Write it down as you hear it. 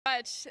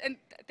much, and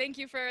thank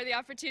you for the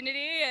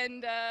opportunity,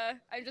 and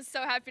I'm just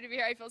so happy to be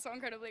here. I feel so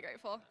incredibly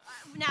grateful.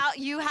 Now,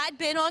 you had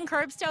been on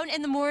Curbstone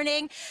in the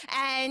morning,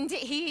 and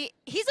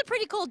he's a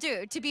pretty cool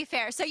dude, to be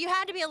fair, so you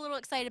had to be a little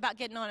excited about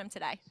getting on him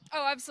today.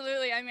 Oh,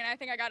 absolutely. I mean, I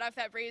think I got off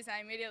that breeze, and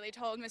I immediately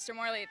told Mr.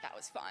 Morley that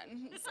was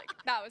fun. It's like,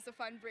 that was a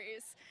fun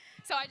breeze.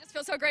 So I just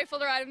feel so grateful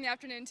to ride him in the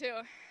afternoon, too.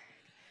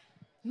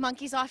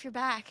 Monkey's off your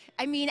back.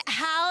 I mean,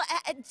 how,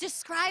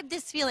 describe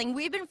this feeling.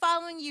 We've been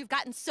following you. You've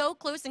gotten so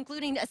close,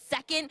 including a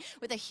second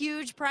with a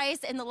huge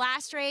price in the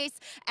last race.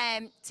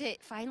 To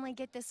finally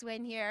get this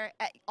win here,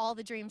 all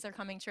the dreams are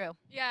coming true.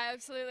 Yeah,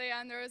 absolutely.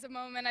 And there was a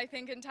moment, I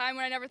think, in time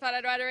when I never thought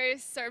I'd ride a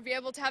race or be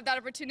able to have that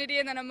opportunity,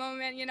 and then a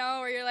moment, you know,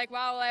 where you're like,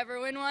 wow, will I ever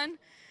win one?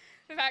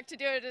 The fact to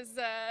do it is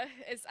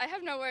I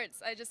have no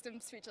words. I just am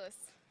speechless.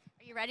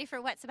 Are you ready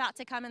for what's about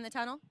to come in the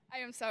tunnel? I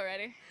am so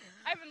ready.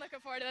 I've been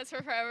looking forward to this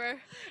for forever.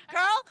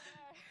 Girl,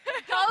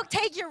 go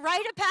take your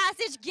rite of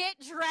passage, get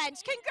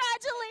drenched.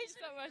 Congratulations.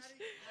 So much.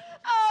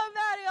 Oh,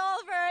 Maddie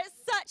Olver,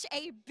 such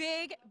a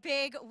big,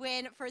 big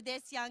win for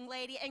this young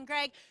lady. And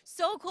Greg,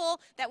 so cool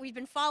that we've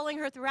been following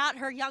her throughout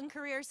her young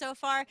career so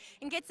far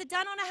and gets it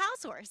done on a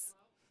house horse.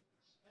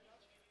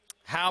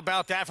 How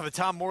about that for the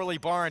Tom Morley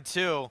barn,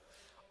 too?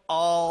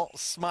 All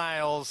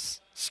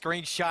smiles.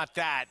 Screenshot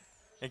that.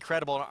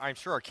 Incredible. I'm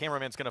sure our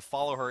cameraman's going to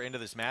follow her into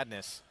this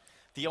madness.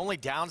 The only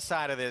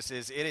downside of this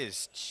is it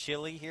is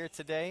chilly here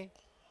today,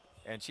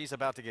 and she's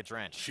about to get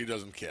drenched. She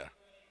doesn't care.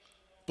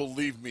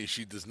 Believe me,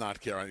 she does not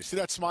care. You see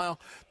that smile?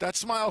 That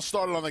smile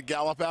started on the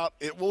gallop out.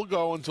 It will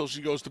go until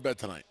she goes to bed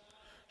tonight.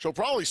 She'll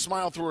probably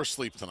smile through her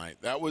sleep tonight.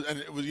 And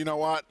it was, you know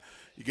what?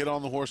 You get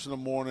on the horse in the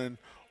morning,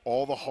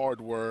 all the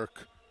hard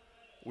work.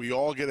 We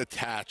all get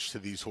attached to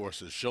these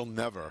horses. She'll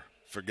never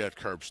forget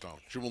Curbstone.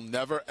 She will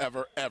never,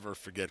 ever, ever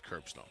forget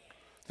Curbstone.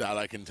 That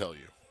I can tell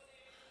you.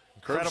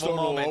 Incredible Curbstone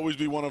moment. will always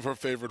be one of her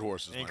favorite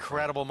horses.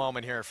 Incredible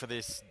moment here for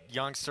this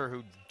youngster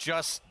who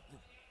just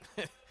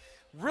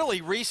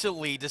really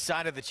recently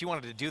decided that she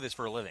wanted to do this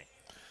for a living.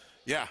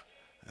 Yeah,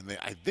 and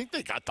I think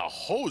they got the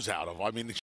hose out of her. I mean,